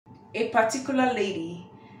a particular lady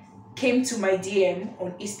came to my DM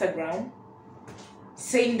on Instagram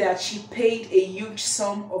saying that she paid a huge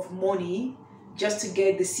sum of money just to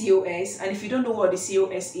get the COS. And if you don't know what the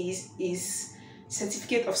COS is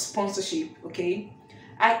certificate of sponsorship. Okay,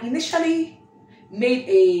 I initially made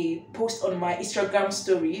a post on my Instagram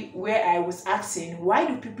story where I was asking, why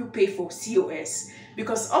do people pay for COS?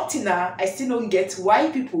 Because up to now I still don't get why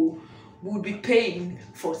people would be paying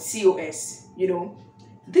for COS. You know,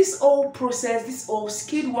 this whole process, this whole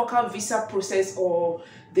skilled worker visa process or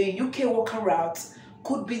the UK worker route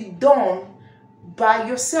could be done by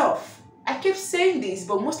yourself. I keep saying this,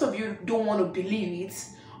 but most of you don't want to believe it,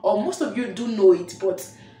 or most of you do know it, but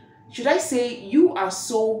should I say you are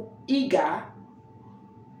so eager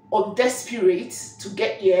or desperate to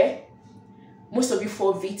get here, most of you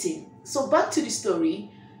fall victim. So back to the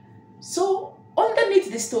story. So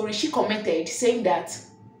underneath the story, she commented saying that,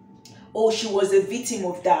 oh, she was a victim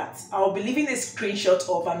of that. I'll be leaving a screenshot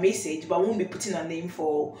of her message, but I won't be putting her name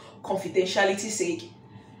for confidentiality's sake.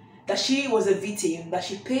 That she was a victim, that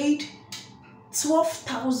she paid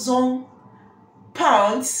 £12,000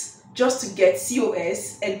 just to get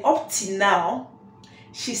COS, and up till now,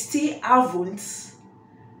 she still haven't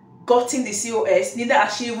gotten the COS, neither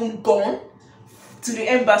has she even gone to the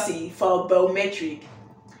embassy for a biometric.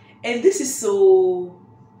 And this is so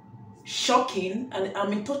shocking, and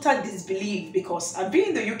I'm in total disbelief because I've been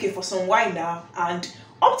in the UK for some while now, and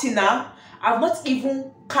up till now I've not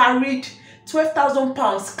even carried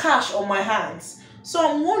 £12,000 cash on my hands. So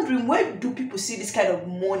I'm wondering, where do people see this kind of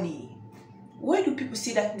money? Where do people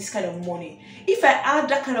see this kind of money? If I had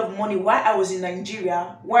that kind of money while I was in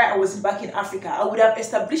Nigeria, while I was back in Africa, I would have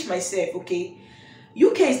established myself. Okay,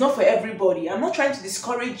 UK is not for everybody. I'm not trying to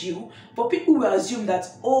discourage you, but people will assume that,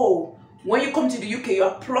 oh, when you come to the UK, you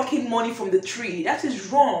are plucking money from the tree. That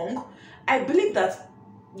is wrong. I believe that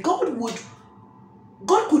God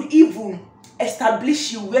could even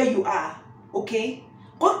establish you where you are. Okay,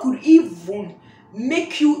 God could even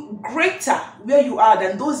make you greater where you are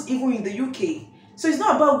than those even in the UK. So it's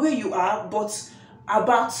not about where you are, but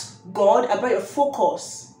about God, about your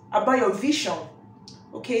focus, about your vision.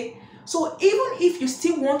 Okay, so even if you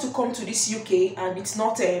still want to come to this UK and it's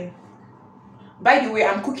not by the way,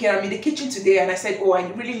 I'm cooking, I'm in the kitchen today, and I said, oh, I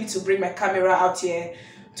really need to bring my camera out here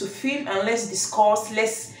to film, and let's discuss,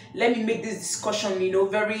 let me make this discussion, you know,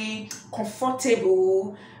 very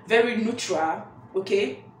comfortable, very neutral.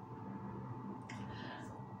 Okay,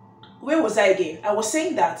 where was I again? I was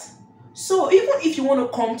saying that, so even if you want to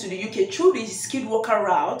come to the UK through the skilled worker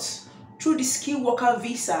route, through the skilled worker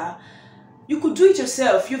visa, you could do it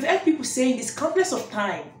yourself. You've heard people saying this countless of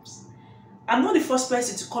times. I'm not the first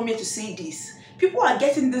person to come here to say this. People are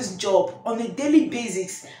getting this job on a daily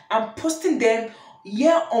basis and posting them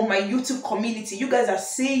here on my YouTube community. You guys are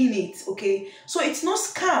saying it, okay? So it's no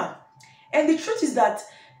scam. And the truth is that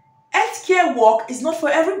healthcare work is not for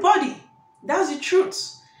everybody. That's the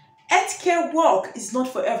truth. Healthcare work is not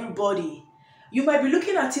for everybody. You might be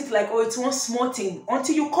looking at it like, oh, it's one small thing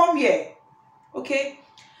until you come here. Okay?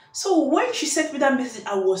 So when she sent me that message,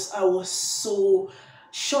 I was so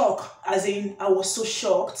shocked. As in, I was so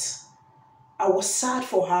shocked. I was sad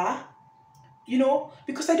for her. You know,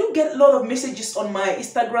 because I do get a lot of messages on my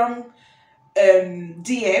Instagram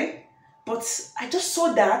DM. But I just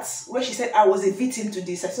saw that where she said I was a victim to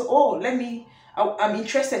this. I said, oh, I'm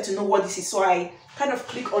interested to know what this is. So I kind of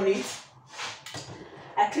click on it.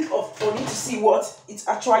 I click on it to see what it's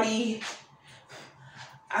actually,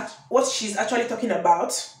 what she's actually talking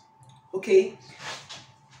about. Okay.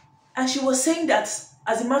 And she was saying that,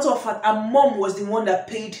 as a matter of fact, her mom was the one that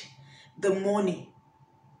paid the money.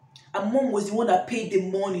 Her mom was the one that paid the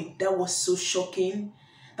money. That was so shocking.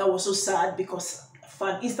 That was so sad, because for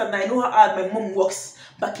an instant, I know how hard my mom works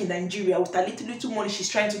back in Nigeria with a little money she's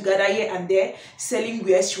trying to gather here and there, selling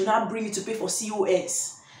wares. She will not bring it to pay for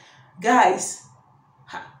COS. Guys,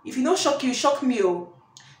 if you don't shock you, shock me. Oh.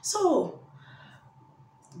 So,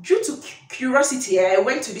 due to curiosity, I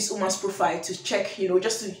went to this woman's profile to check, you know,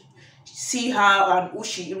 just to see how and who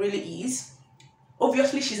she really is.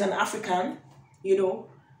 Obviously, she's an African, you know,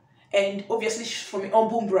 and obviously she's from a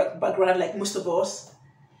humble background like most of us.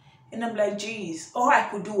 And I'm like, geez, all I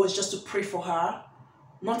could do was just to pray for her.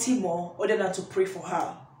 Nothing more other than to pray for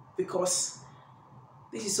her, because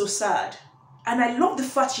this is so sad. And I love the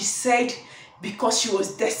fact she said because she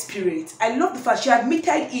was desperate. I love the fact she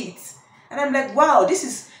admitted it. And I'm like, wow, this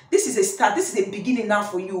is a start. This is a beginning now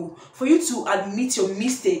for you to admit your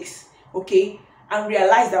mistakes, okay, and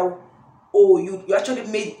realize that, oh, you actually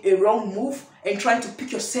made a wrong move and trying to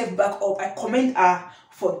pick yourself back up. I commend her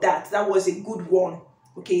for that. That was a good one.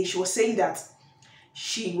 Okay, she was saying that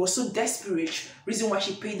she was so desperate, reason why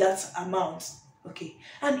she paid that amount. Okay,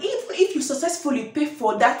 and even if you successfully pay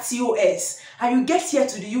for that COS and you get here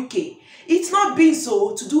to the UK, it's not beans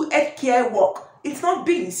so to do healthcare work. It's not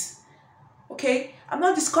beans. Okay, I'm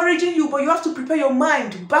not discouraging you, but you have to prepare your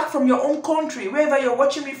mind back from your own country, wherever you're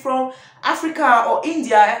watching me from, Africa or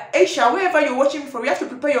India, Asia, wherever you're watching me from. You have to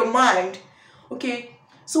prepare your mind. Okay,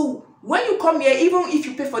 so when you come here, even if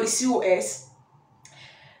you pay for the COS,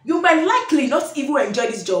 you might likely not even enjoy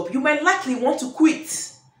this job. You might likely want to quit.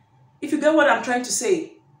 If you get what I'm trying to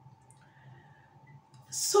say.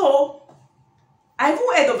 So, I've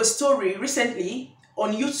heard of a story recently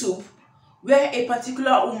on YouTube where a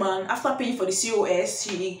particular woman, after paying for the COS,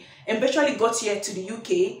 she eventually got here to the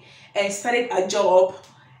UK and started a job.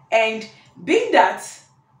 And being that,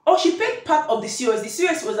 she paid part of the COS. The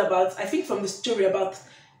COS was about, I think from the story, about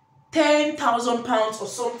 £10,000 or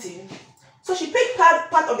something. So she paid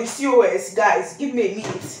part of the COS, guys. Give me a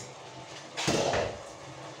minute.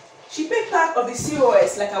 She paid part of the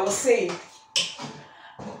COS, like I was saying.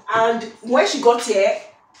 And when she got here,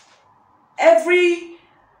 every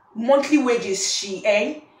monthly wages she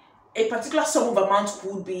earned, a particular sum of amount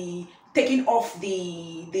would be taken off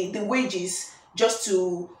the wages just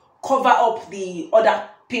to cover up the other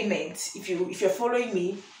payments, if you're following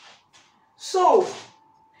me. So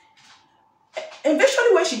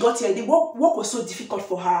eventually when she got here, the work was so difficult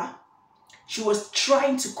for her. She was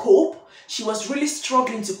trying to cope. She was really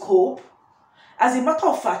struggling to cope. As a matter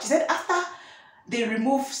of fact, she said after they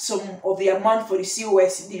removed some of the amount for the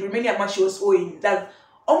COS, the remaining amount she was owing, that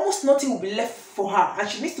almost nothing will be left for her. And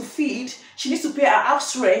she needs to feed, she needs to pay her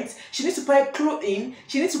house rent, she needs to pay clothing,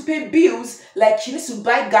 she needs to pay bills, like she needs to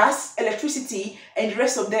buy gas, electricity, and the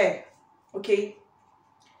rest of them. Okay?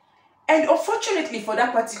 And unfortunately for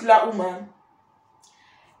that particular woman,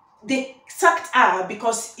 they sacked her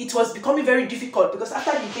because it was becoming very difficult, because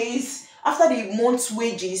after the month's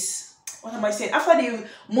wages, what am I saying? After the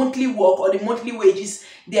monthly work or the monthly wages,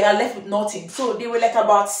 they are left with nothing. So they were like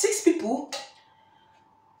about 6 people.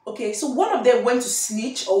 Okay, so one of them went to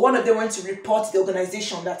snitch, or one of them went to report the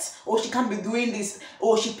organization that, she can't be doing this,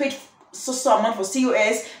 or she paid so amount for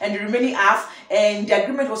COS and the remaining half, and the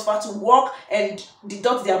agreement was for her to work and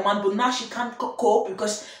deduct the amount, but now she can't cope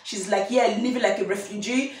because she's like, yeah, living like a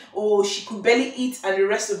refugee, or she could barely eat, and the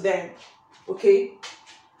rest of them. Okay,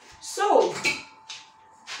 so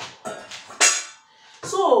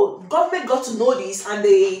government got to know this, and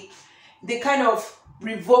they kind of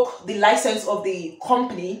revoked the license of the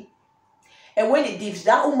company. And when they did,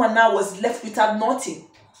 that woman now was left without nothing.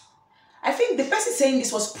 I think the person saying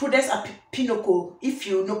this was Prudence Pinocchio. If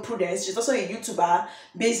you know Prudence, she's also a YouTuber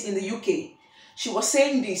based in the UK. She was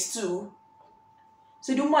saying this too.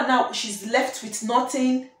 So the woman now, she's left with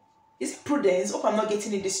nothing. Is it Prudence? Hope I'm not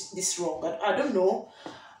getting this wrong. I don't know.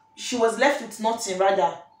 She was left with nothing,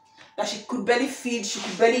 rather. That she could barely feed, she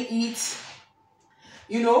could barely eat.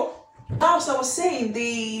 You know? Now, so I was saying,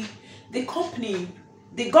 the company,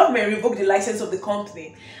 the government revoked the license of the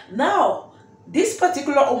company. Now, this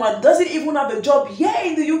particular woman doesn't even have a job here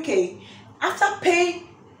in the UK. After paying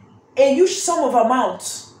a huge sum of amount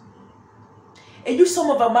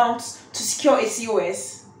to secure a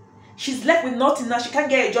COS, she's left with nothing now. She can't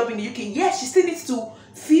get a job in the UK. Yes, she still needs to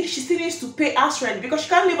feed, she still needs to pay house rent because she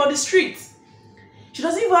can't live on the street. She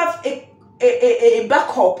doesn't even have a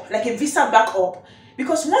backup, like a visa backup.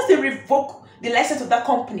 Because once they revoke the license of that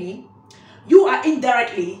company, you are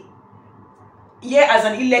indirectly here as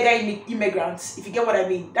an illegal immigrant, if you get what I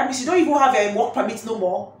mean. That means you don't even have a work permit no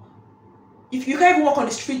more. If you can't even walk on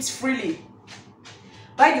the streets freely.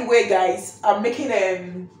 By the way, guys, I'm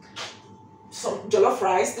making some jollof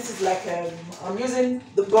rice. This is like I'm using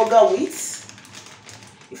the burger wheat.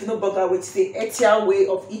 If you know burger wheat, it's the Etian way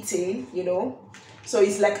of eating, you know. So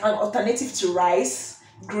it's like an alternative to rice,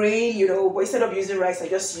 grain, you know. But instead of using rice, I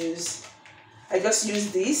just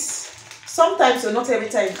use this. Sometimes, or not every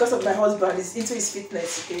time, because of my husband is into his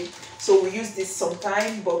fitness. Okay, so we use this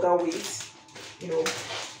sometime, burger wheat, you know.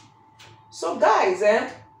 So guys,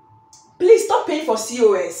 please stop paying for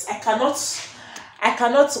COS. I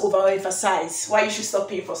cannot overemphasize why you should stop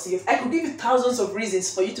paying for COS. I could give you thousands of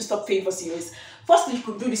reasons for you to stop paying for COS. Firstly, you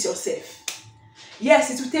could do this yourself. Yes,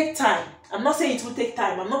 it will take time. I'm not saying it will take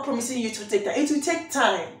time. I'm not promising you it will take time. It will take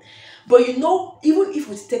time. But you know, even if it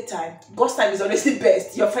will take time, God's time is always the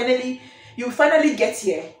best. You finally get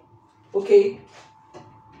here. Okay?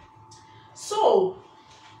 So,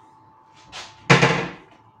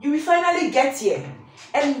 you will finally get here.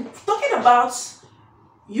 And talking about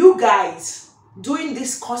you guys doing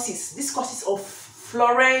these courses of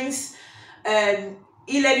Florence,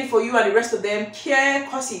 e-learning for you and the rest of them, care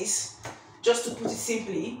courses, just to put it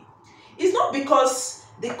simply, it's not because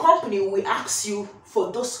the company will ask you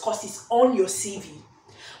for those courses on your CV,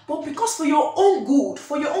 but because for your own good,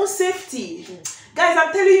 for your own safety. Guys,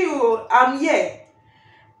 I'm telling you, I'm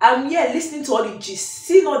here listening to all the gist,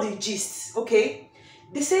 seeing all the gist, okay?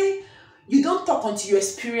 They say you don't talk until you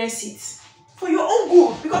experience it. For your own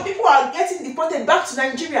good, because people are getting deported back to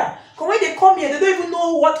Nigeria. Because when they come here, they don't even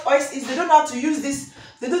know what oil is. They don't know how to use this.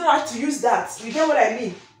 They don't know how to use that. You get what I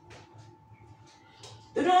mean?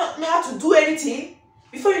 They don't know how to do anything.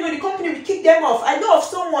 Before you know, the company will kick them off. I know of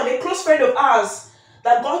someone, a close friend of ours,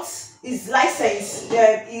 that got his license,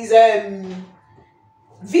 his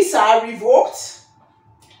visa revoked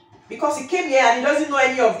because he came here and he doesn't know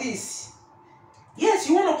any of this. Yes,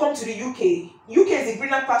 you want to come to the UK. UK is a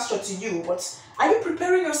greener pasture to you, but are you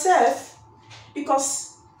preparing yourself?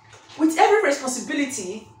 Because with every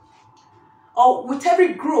responsibility, or with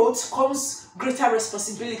every growth comes greater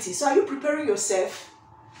responsibility. So are you preparing yourself?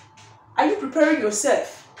 Are you preparing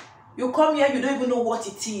yourself? You come here, you don't even know what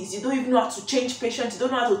it is. You don't even know how to change patients. You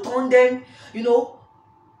don't know how to turn them. You know,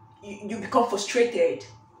 you become frustrated.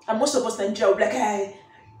 And most of us in Nigeria will be like, hey,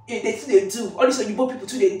 they do. All these Oyibo people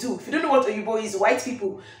too, they do. If you don't know what Oyibo is, white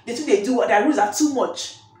people, they do. Their rules are too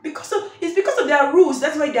much. It's because of their rules.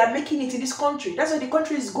 That's why they are making it in this country. That's why the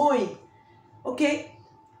country is going. Okay?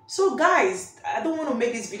 So guys, I don't want to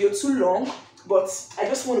make this video too long, but I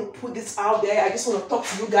just want to put this out there. I just want to talk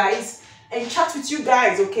to you guys and chat with you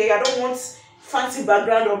guys, okay? I don't want fancy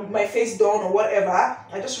background or my face done or whatever.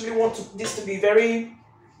 I just really want this to be very,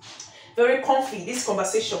 very comfy, this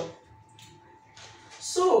conversation.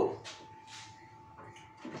 So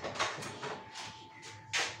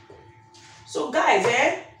guys,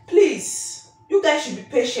 please, you guys should be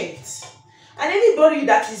patient. And anybody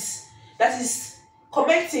that is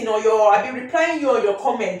commenting or I'll be replying you on your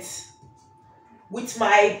comments with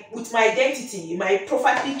my identity, my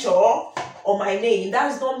profile picture or my name.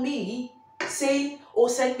 That's not me saying, oh,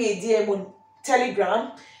 send me a DM on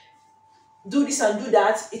Telegram, do this and do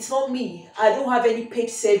that. It's not me. I don't have any paid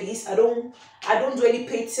service. I don't do any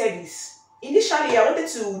paid service. Initially, I wanted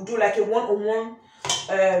to do like a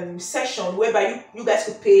one-on-one session whereby you guys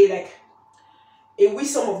could pay like a little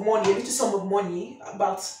sum of money,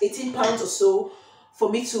 about 18 pounds or so, for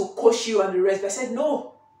me to coach you and the rest. But I said,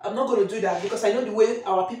 no, I'm not going to do that because I know the way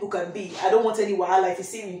our people can be. I don't want any wahala. If you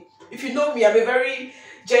see me, if you know me, I'm a very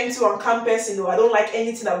gentle and calm person. I don't like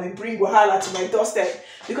anything that will bring wahala to my doorstep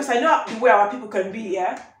because I know the way our people can be,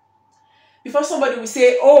 yeah? Before somebody will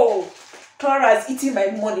say, oh, Clara is eating my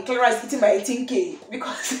money, Clara is eating my 18K,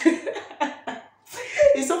 because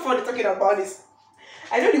it's so funny talking about this.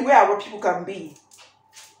 I know the way our people can be.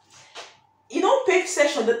 Paid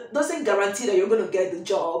session that doesn't guarantee that you're going to get the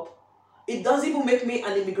job. It doesn't even make me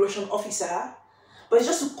an immigration officer, but it's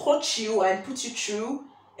just to coach you and put you through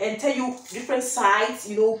and tell you different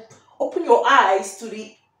sides, open your eyes to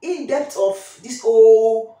the in-depth of this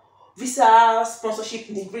whole visa sponsorship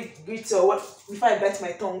in the grit or what, if I bite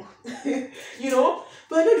my tongue,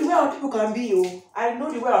 But I know the way our people can be, I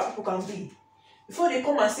know the way our people can be. Before they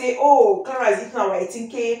come and say, oh, Clara is eating our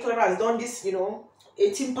 18K, Clara has done this,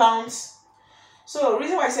 18 pounds. So the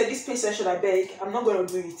reason why I said this pay session, I beg, I'm not going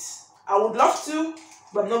to do it. I would love to,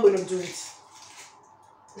 but I'm not going to do it.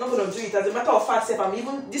 I'm not going to do it. As a matter of fact, I'm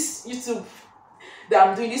even this YouTube that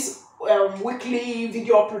I'm doing this weekly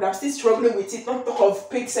video upload, I'm still struggling with it, not talk of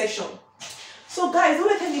paid session. So guys, don't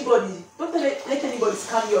let anybody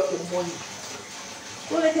scam you off your money.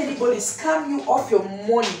 Don't let anybody scam you off your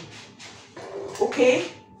money. Okay?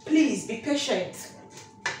 Please be patient.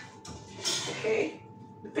 Okay?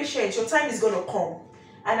 Be patient. Your time is going to come.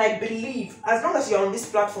 And I believe, as long as you're on this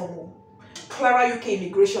platform, Clara UK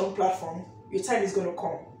immigration platform, your time is going to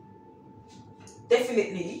come.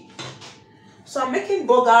 Definitely. So I'm making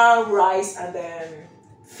burger, rice, and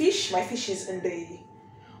fish. My fish is in the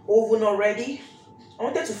oven already. I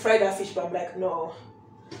wanted to fry that fish, but I'm like, no.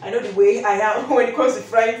 I know the way I am when it comes to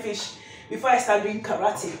frying fish before I start doing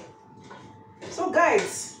karate. So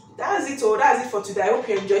guys, that's it. That's it for today. I hope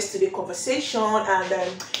you enjoyed today's conversation. And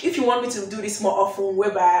if you want me to do this more often,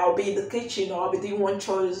 whereby I'll be in the kitchen or I'll be doing one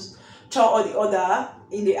chore or the other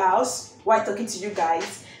in the house while talking to you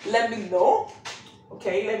guys, let me know.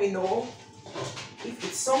 Okay, let me know if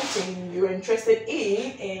it's something you're interested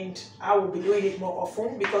in, and I will be doing it more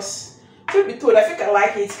often because, truth be told, I think I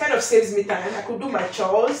like it. It kind of saves me time. I could do my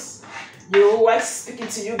chores, while speaking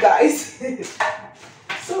to you guys.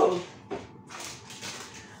 So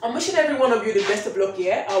I'm wishing every one of you the best of luck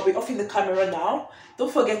here. I'll be off in the camera now.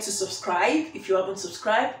 Don't forget to subscribe if you haven't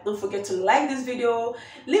subscribed. Don't forget to like this video,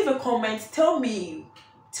 leave a comment, tell me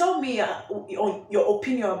Tell me on your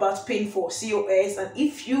opinion about paying for COS, and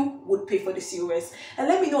if you would pay for the COS, and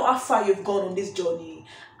let me know how far you've gone on this journey,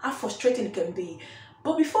 how frustrating it can be.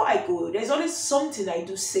 But before I go, there's always something I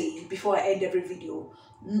do say before I end every video.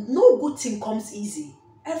 No good thing comes easy.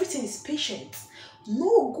 Everything is patient.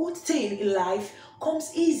 No good thing in life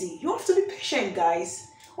comes easy. You have to be patient,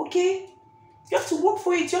 guys. Okay? You have to work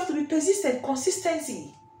for it. You have to be persistent.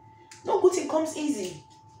 Consistency. No good thing comes easy.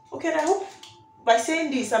 Okay, and I hope by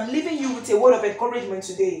saying this, I'm leaving you with a word of encouragement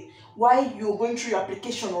today. While you're going through your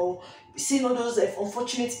application or seeing all those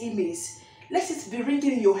unfortunate emails, let it be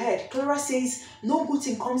ringing in your head. Clara says, no good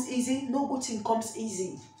thing comes easy. No good thing comes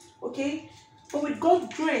easy. Okay? But with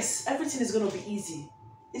God's grace, everything is going to be easy.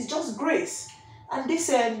 It's just grace. And this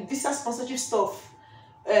visa sponsorship stuff,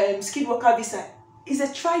 skilled worker visa, is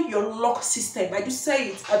a try your luck system. I do say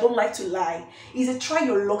it. I don't like to lie. It's a try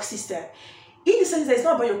your luck system. In the sense that it's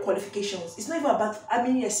not about your qualifications. It's not even about how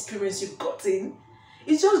many experience you've gotten.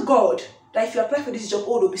 It's just God that if you apply for this job,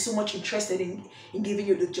 oh, they'll be so much interested in giving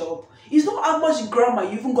you the job. It's not how much grammar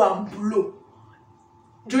you even go and blow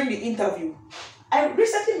during the interview. I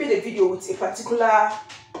recently made a video with a particular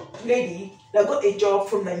lady that got a job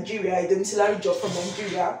from Nigeria, a domiciliary job from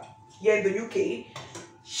Nigeria, here in the UK.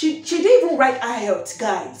 She didn't even write IELTS,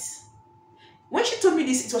 guys. When she told me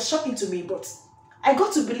this, it was shocking to me, but I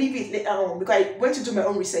got to believe it later on because I went to do my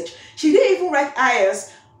own research. She didn't even write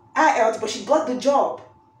IELTS, but she got the job.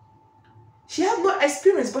 She had no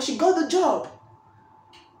experience, but she got the job.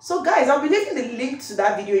 So guys, I'll be leaving the link to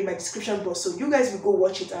that video in my description box, so you guys will go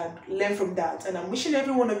watch it and learn from that. And I'm wishing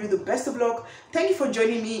every one of you the best of luck. Thank you for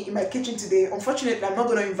joining me in my kitchen today. Unfortunately, I'm not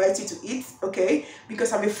going to invite you to eat, okay?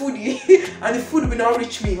 Because I'm a foodie and the food will not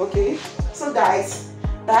reach me, okay? So guys,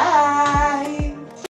 bye!